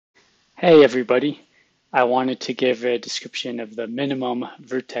Hey everybody, I wanted to give a description of the minimum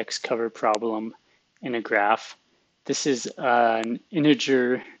vertex cover problem in a graph. This is an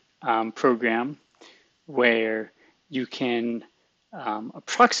integer program where you can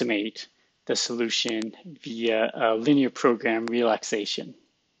approximate the solution via a linear program relaxation.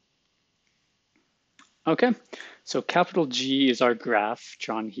 Okay, so capital G is our graph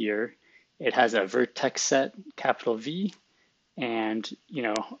drawn here. It has a vertex set, capital V, and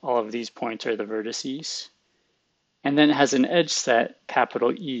all of these points are the vertices. And then it has an edge set,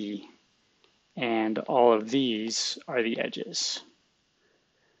 capital E, and all of these are the edges.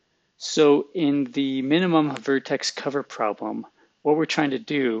 So in the minimum vertex cover problem, what we're trying to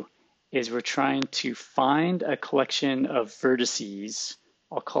do is we're trying to find a collection of vertices.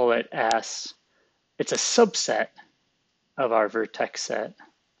 I'll call it S. It's a subset of our vertex set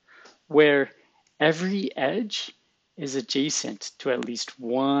where every edge is adjacent to at least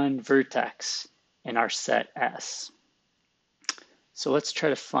one vertex in our set S. So let's try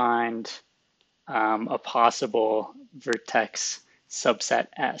to find a possible vertex subset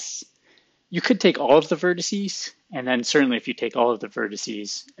S. You could take all of the vertices, and then certainly if you take all of the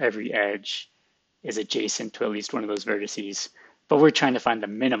vertices, every edge is adjacent to at least one of those vertices, but we're trying to find the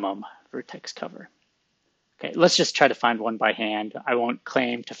minimum vertex cover. Okay, let's just try to find one by hand. I won't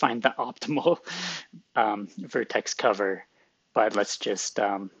claim to find the optimal vertex cover, but let's just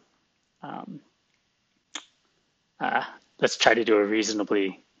let's try to do a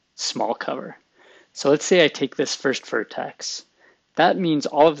reasonably small cover. So let's say I take this first vertex. That means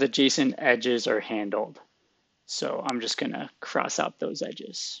all of the adjacent edges are handled. So I'm just going to cross out those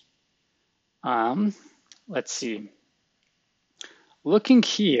edges. Let's see. Looking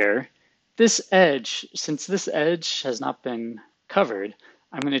here, this edge, since this edge has not been covered,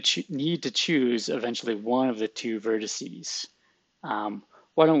 I'm going to need to choose eventually one of the two vertices.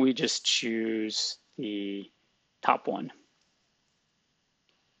 Why don't we just choose the top one?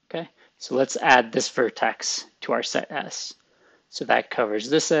 Okay, so let's add this vertex to our set S. So that covers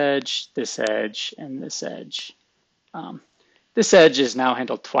this edge, and this edge. This edge is now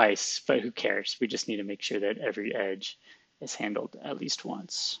handled twice, but who cares? We just need to make sure that every edge is handled at least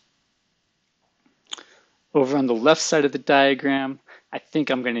once. Over on the left side of the diagram, I think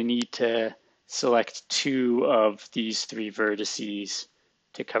I'm going to need to select two of these three vertices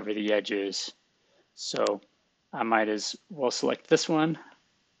to cover the edges. So I might as well select this one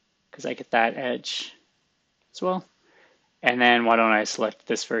because I get that edge as well. And then why don't I select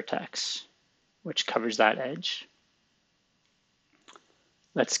this vertex, which covers that edge.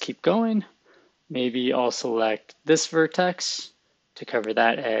 Let's keep going. Maybe I'll select this vertex to cover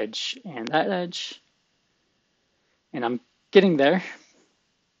that edge and that edge. And I'm getting there.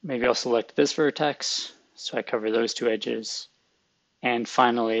 Maybe I'll select this vertex so I cover those two edges. And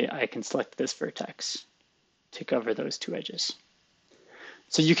finally, I can select this vertex to cover those two edges.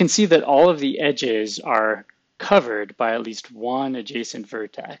 So you can see that all of the edges are covered by at least one adjacent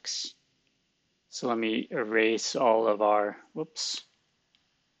vertex. So let me erase all of our, whoops.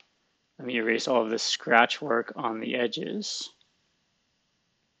 Let me erase all of the scratch work on the edges.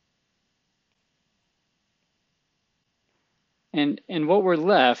 And what we're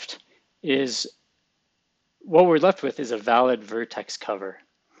left with is a valid vertex cover.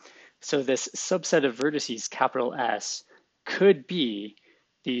 So this subset of vertices, capital S, could be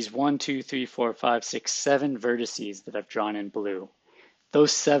these 1, 2, 3, 4, 5, 6, 7 vertices that I've drawn in blue.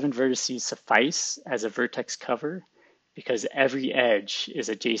 Those 7 vertices suffice as a vertex cover because every edge is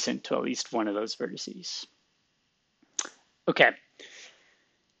adjacent to at least one of those vertices. Okay,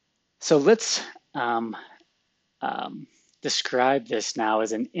 so let's describe this now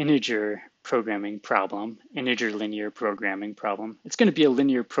as an integer programming problem, integer linear programming problem. It's going to be a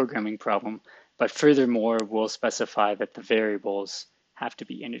linear programming problem, but furthermore, we'll specify that the variables have to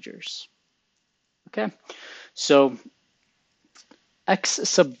be integers. Okay, so x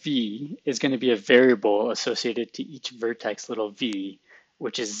sub v is going to be a variable associated to each vertex little v,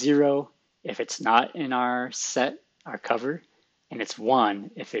 which is 0 if it's not in our set, our cover, and it's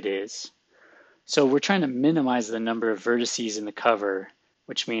 1 if it is. So we're trying to minimize the number of vertices in the cover,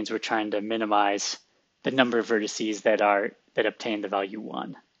 which means we're trying to minimize the number of vertices that obtain the value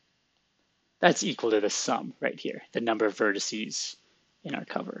 1. That's equal to the sum right here, the number of vertices in our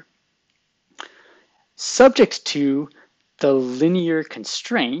cover. Subject to the linear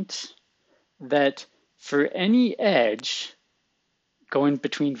constraint that for any edge going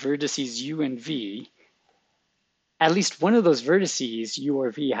between vertices u and v, at least one of those vertices, u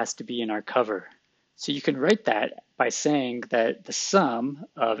or v, has to be in our cover. So you can write that by saying that the sum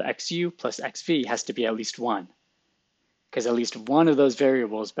of xu plus xv has to be at least 1. because at least one of those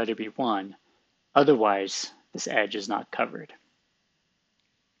variables better be 1. Otherwise, this edge is not covered.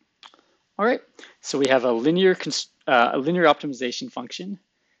 All right, so we have a linear optimization function.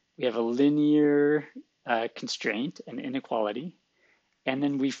 We have a linear constraint, an inequality. And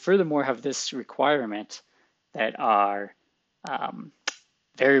then we furthermore have this requirement that our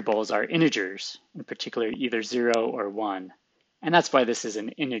variables are integers, in particular either 0 or 1. And that's why this is an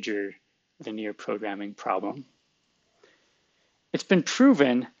integer linear programming problem. It's been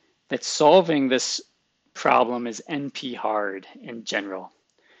proven that solving this problem is NP hard in general.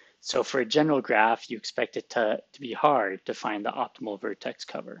 So for a general graph, you expect it to be hard to find the optimal vertex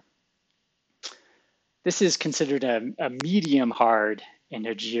cover. This is considered a medium hard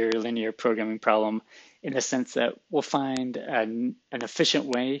integer linear programming problem in the sense that we'll find an efficient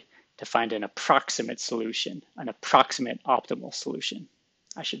way to find an approximate solution, an approximate optimal solution,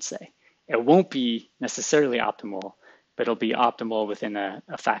 I should say. It won't be necessarily optimal, but it'll be optimal within a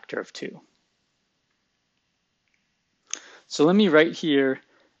factor of 2. So let me write here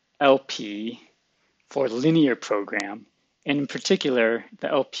LP for linear program, and in particular, the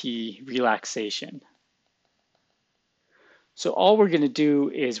LP relaxation. So all we're going to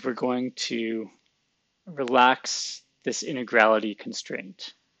do is we're going to relax this integrality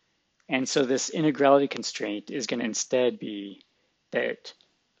constraint. And so this integrality constraint is going to instead be that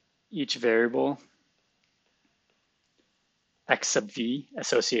each variable x sub v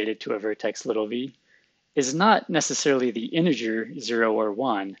associated to a vertex little v is not necessarily the integer 0 or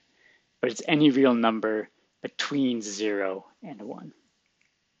 1, but it's any real number between 0 and 1.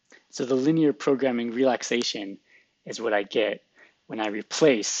 So the linear programming relaxation is what I get when I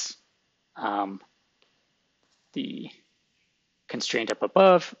replace the constraint up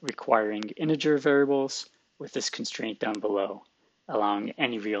above requiring integer variables with this constraint down below allowing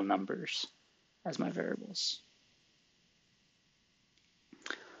any real numbers as my variables.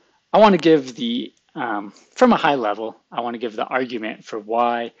 I want to give the, from a high level, I want to give the argument for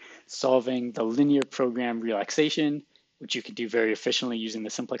why solving the linear program relaxation, which you can do very efficiently using the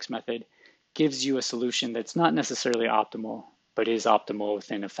simplex method, gives you a solution that's not necessarily optimal, but is optimal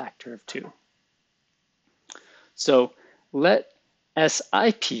within a factor of 2. So let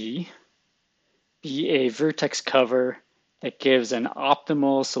SIP be a vertex cover that gives an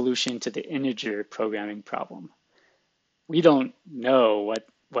optimal solution to the integer programming problem. We don't know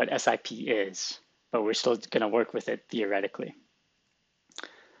what SIP is, but we're still going to work with it theoretically.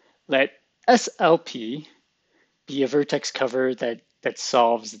 Let SLP be a vertex cover that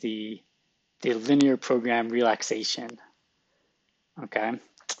solves the linear program relaxation. Okay,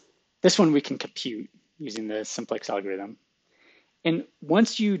 this one we can compute using the simplex algorithm. And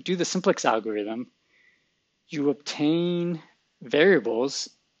once you do the simplex algorithm, you obtain variables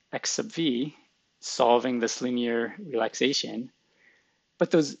x sub v solving this linear relaxation, but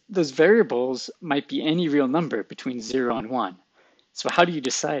those variables might be any real number between 0 and 1. So how do you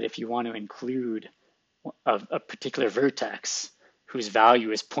decide if you want to include a particular vertex whose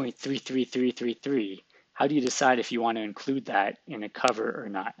value is 0.33333? How do you decide if you want to include that in a cover or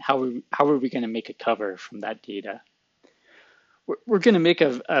not? How are we going to make a cover from that data? We're going to make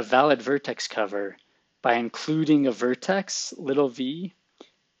a valid vertex cover by including a vertex, little v,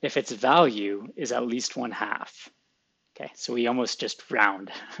 if its value is at least 1/2. Okay, so we almost just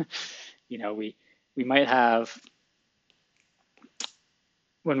round. You know, we might have,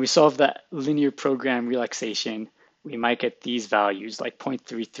 when we solve that linear program relaxation, we might get these values like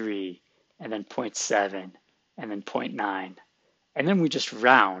 0.33 and then 0.7 and then 0.9. And then we just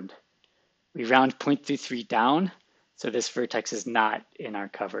round. We round 0.33 down, so this vertex is not in our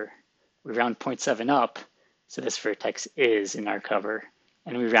cover. We round 0.7 up, so this vertex is in our cover.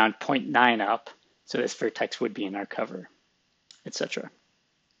 And we round 0.9 up, so this vertex would be in our cover, etc.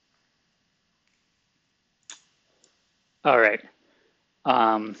 All right.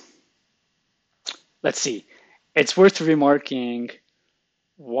 Let's see. It's worth remarking,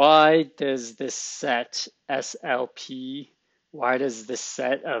 why does this set SLP, why does this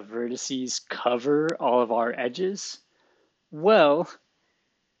set of vertices cover all of our edges? Well,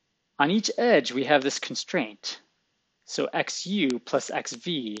 on each edge, we have this constraint. So XU plus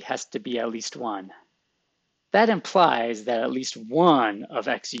XV has to be at least 1. That implies that at least one of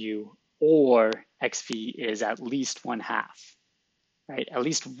XU or XV is at least 1/2, right? At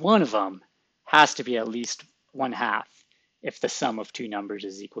least one of them has to be at least 1/2 if the sum of two numbers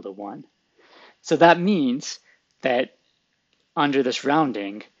is equal to 1. So that means that under this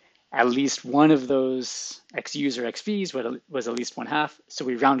rounding, at least one of those XUs or XVs was at least 1/2. So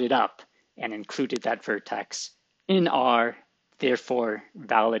we rounded up and included that vertex in our, therefore,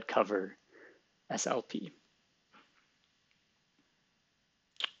 valid cover SLP.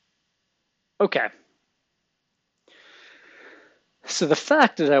 Okay, so the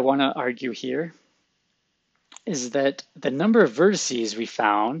fact that I want to argue here is that the number of vertices we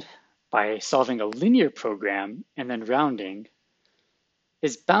found by solving a linear program and then rounding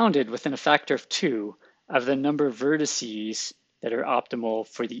is bounded within a factor of 2 of the number of vertices that are optimal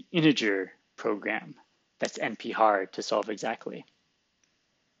for the integer program that's NP hard to solve exactly.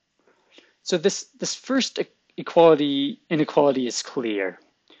 So this first inequality is clear.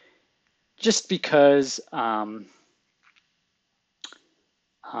 Just because, you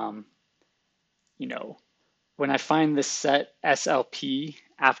know, when I find this set SLP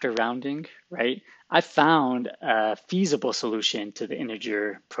after rounding, right, I found a feasible solution to the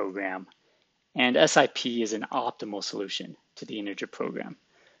integer program, and SIP is an optimal solution to the integer program.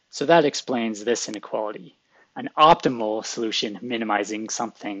 So that explains this inequality. An optimal solution minimizing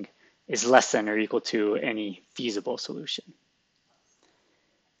something is less than or equal to any feasible solution.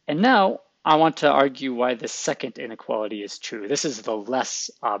 And now I want to argue why the second inequality is true. This is the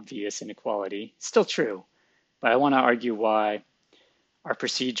less obvious inequality, still true, but I want to argue why our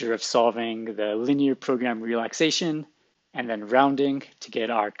procedure of solving the linear program relaxation and then rounding to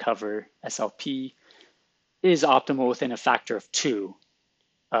get our cover SLP is optimal within a factor of 2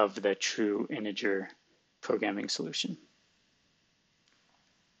 of the true integer programming solution.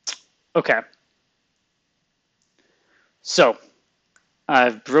 Okay, so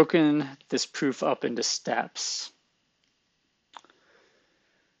I've broken this proof up into steps.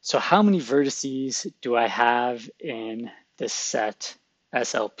 So how many vertices do I have in this set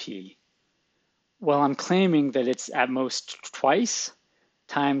SLP? Well, I'm claiming that it's at most twice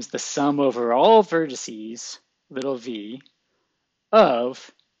times the sum over all vertices, little v, of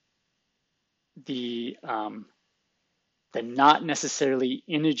the not necessarily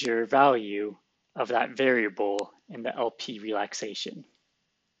integer value of that variable in the LP relaxation.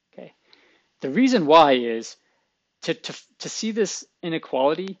 Okay. The reason why is to see this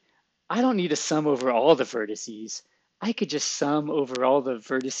inequality, I don't need to sum over all the vertices. I could just sum over all the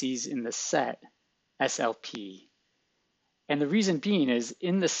vertices in the set SLP. And the reason being is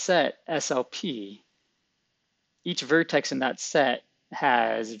in the set SLP, each vertex in that set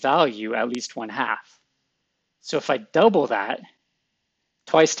has value at least 1/2. So if I double that,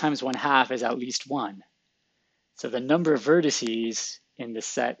 twice times 1/2 is at least 1. So the number of vertices in the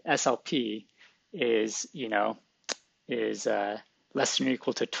set SLP is, less than or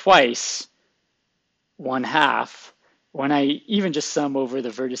equal to twice 1/2 when I even just sum over the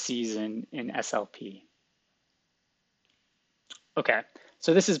vertices in SLP. Okay,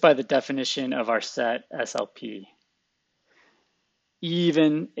 so this is by the definition of our set SLP.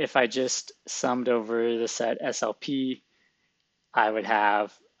 Even if I just summed over the set SLP, I would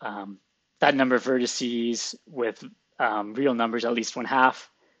have that number of vertices with real numbers at least 1/2.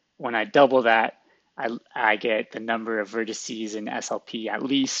 When I double that, I get the number of vertices in SLP at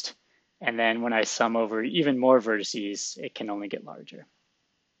least. And then when I sum over even more vertices, it can only get larger.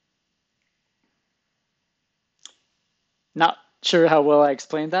 Not sure how well I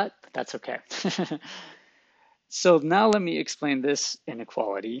explained that, but that's okay. So now let me explain this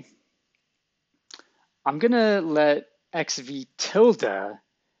inequality. I'm going to let xv tilde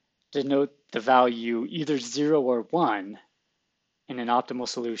denote the value either 0 or 1 in an optimal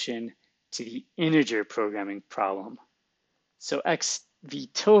solution to the integer programming problem. So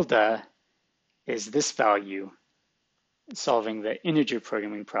xv tilde is this value solving the integer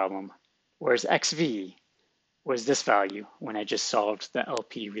programming problem, whereas xv was this value when I just solved the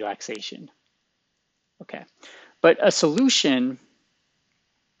LP relaxation. Okay, but a solution,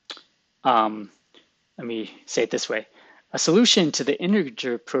 let me say it this way. A solution to the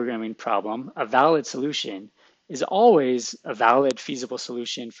integer programming problem, a valid solution, is always a valid feasible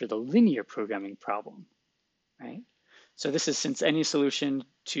solution for the linear programming problem, right? So this is since any solution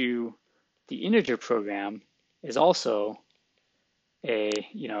to the integer program is also a,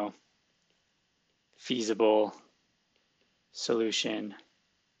 feasible solution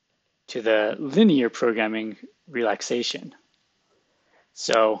to the linear programming relaxation.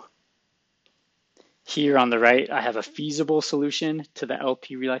 So here on the right, I have a feasible solution to the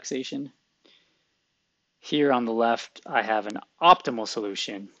LP relaxation. Here on the left, I have an optimal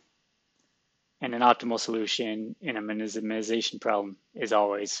solution. And an optimal solution in a minimization problem is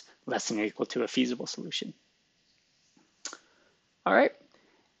always less than or equal to a feasible solution. All right,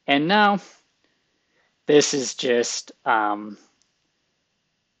 and now this is just, all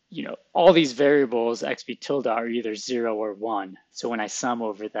these variables, xv tilde, are either 0 or 1. So when I sum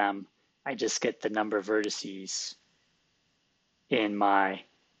over them, I just get the number of vertices in my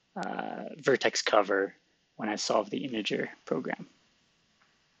vertex cover when I solve the integer program.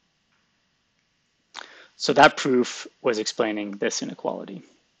 So that proof was explaining this inequality.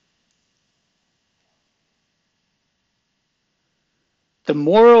 The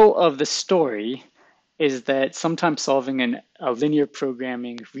moral of the story is that sometimes solving a linear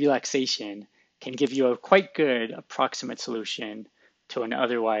programming relaxation can give you a quite good approximate solution to an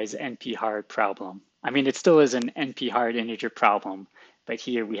otherwise NP-hard problem. I mean, it still is an NP-hard integer problem, but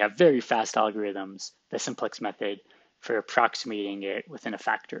here we have very fast algorithms, the simplex method, for approximating it within a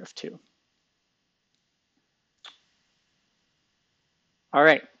factor of 2. All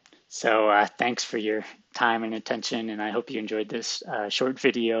right, so thanks for your time and attention, and I hope you enjoyed this short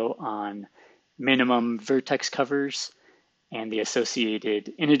video on minimum vertex covers and the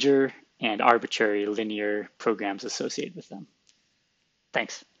associated integer and arbitrary linear programs associated with them.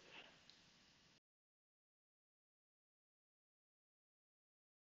 Thanks.